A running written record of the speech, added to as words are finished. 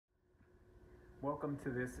Welcome to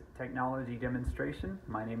this technology demonstration.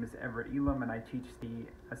 My name is Everett Elam and I teach the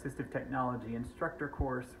Assistive Technology Instructor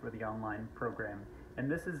course for the online program. And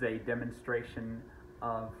this is a demonstration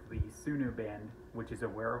of the Sunu band, which is a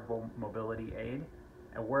wearable mobility aid.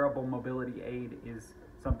 A wearable mobility aid is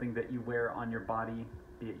something that you wear on your body,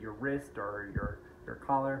 be it your wrist or your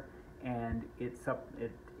collar, and it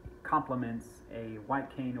complements a white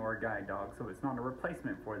cane or a guide dog. So it's not a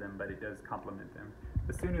replacement for them, but it does complement them.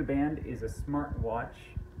 The Sunu band is a smart watch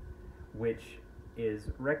which is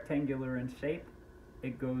rectangular in shape.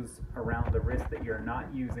 It goes around the wrist that you're not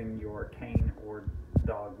using your cane or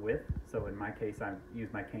dog with. So in my case, I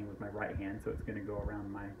use my cane with my right hand, so it's going to go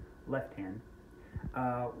around my left hand.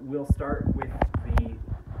 We'll start with the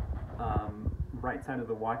right side of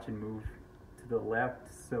the watch and move to the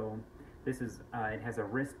left. So this is it has a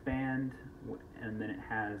wristband, and then it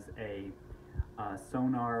has a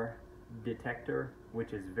sonar detector,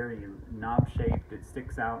 which is very knob shaped. It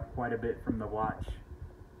sticks out quite a bit from the watch.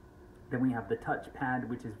 Then we have the touch pad,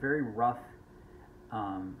 which is very rough,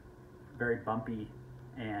 very bumpy,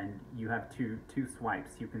 and you have two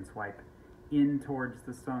swipes. You can swipe in towards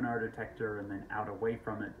the sonar detector and then out away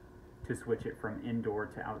from it to switch it from indoor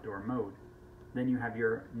to outdoor mode. Then you have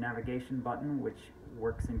your navigation button, which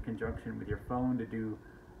works in conjunction with your phone to do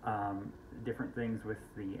different things with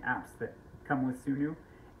the apps that come with Sunu.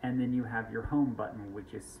 And then you have your home button,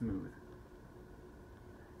 which is smooth.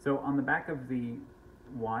 So on the back of the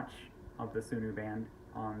watch of the Sunu band,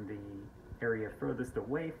 on the area furthest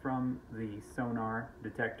away from the sonar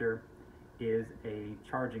detector, is a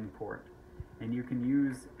charging port. And you can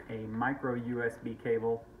use a micro USB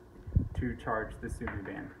cable to charge the Sunu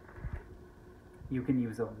band. You can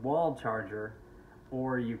use a wall charger,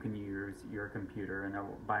 or you can use your computer. And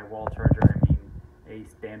by wall charger, I mean a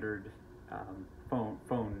standard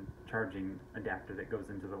phone charging adapter that goes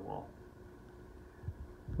into the wall.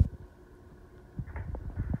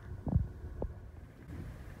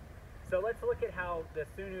 So let's look at how the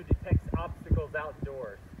Sunu detects obstacles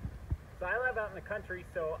outdoors. So I live out in the country,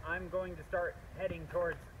 so I'm going to start heading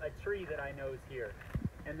towards a tree that I know is here.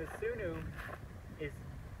 And the Sunu is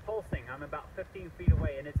pulsing. I'm about 15 feet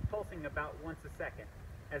away, and it's pulsing about once a second.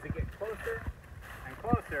 As it gets closer and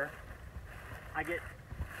closer, I get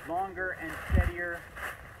longer and steadier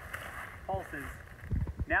pulses.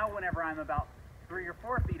 Now whenever I'm about 3 or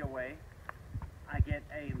 4 feet away, I get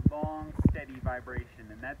a long, steady vibration,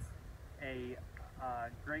 and that's a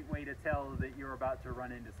great way to tell that you're about to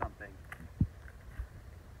run into something.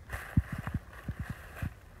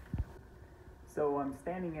 So I'm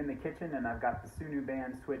standing in the kitchen and I've got the Sunu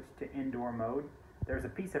band switched to indoor mode. There's a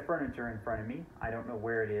piece of furniture in front of me. I don't know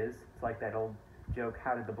where it is. It's like that old joke,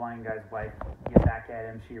 how did the blind guy's wife get back at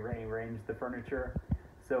him? She rearranged the furniture.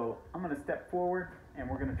 So I'm going to step forward and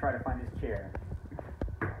we're going to try to find his chair.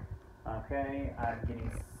 Okay, I'm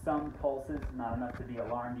getting some pulses, not enough to be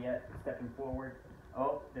alarmed yet. Stepping forward.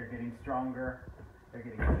 Oh, they're getting stronger. They're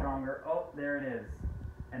getting stronger. Oh, there it is.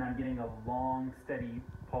 And I'm getting a long, steady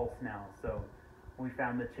pulse now. So we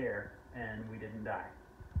found the chair and we didn't die.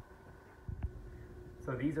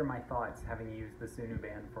 So these are my thoughts, having used the Sunu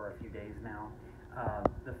band for a few days now.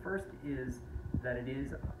 The first is that it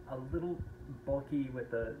is a little bulky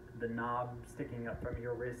with the knob sticking up from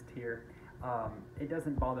your wrist here. It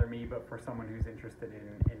doesn't bother me, but for someone who's interested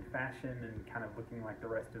in fashion and kind of looking like the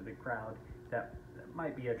rest of the crowd, that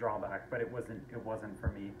might be a drawback, but it wasn't for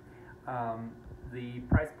me. The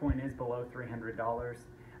price point is below $300.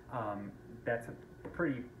 That's a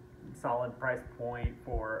pretty solid price point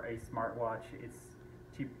for a smartwatch. It's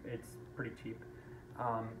cheap. It's pretty cheap.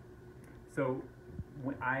 So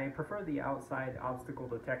I prefer the outside obstacle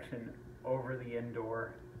detection over the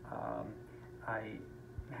indoor. I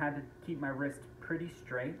had to keep my wrist pretty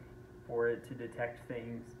straight for it to detect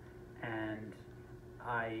things, and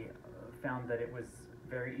I found that it was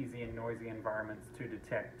very easy in noisy environments to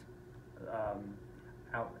detect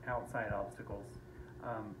outside obstacles.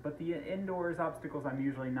 But the indoors obstacles, I'm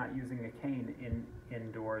usually not using a cane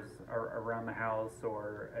indoors or around the house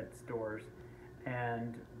or at stores.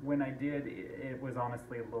 And when I did, it was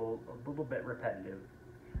honestly a little bit repetitive.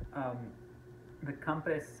 The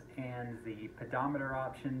compass and the pedometer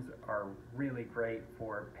options are really great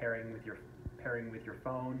for pairing with your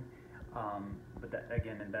phone. But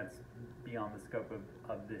that's beyond the scope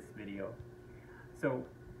of this video. So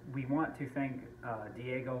we want to thank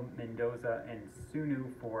Diego Mendoza and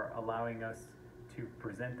Sunu for allowing us to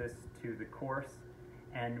present this to the course,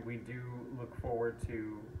 and we do look forward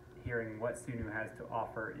to hearing what Sunu has to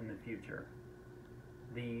offer in the future.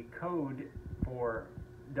 The code for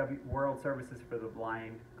World Services for the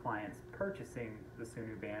Blind clients purchasing the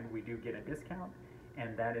Sunu band, we do get a discount,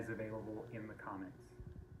 and that is available in the comments.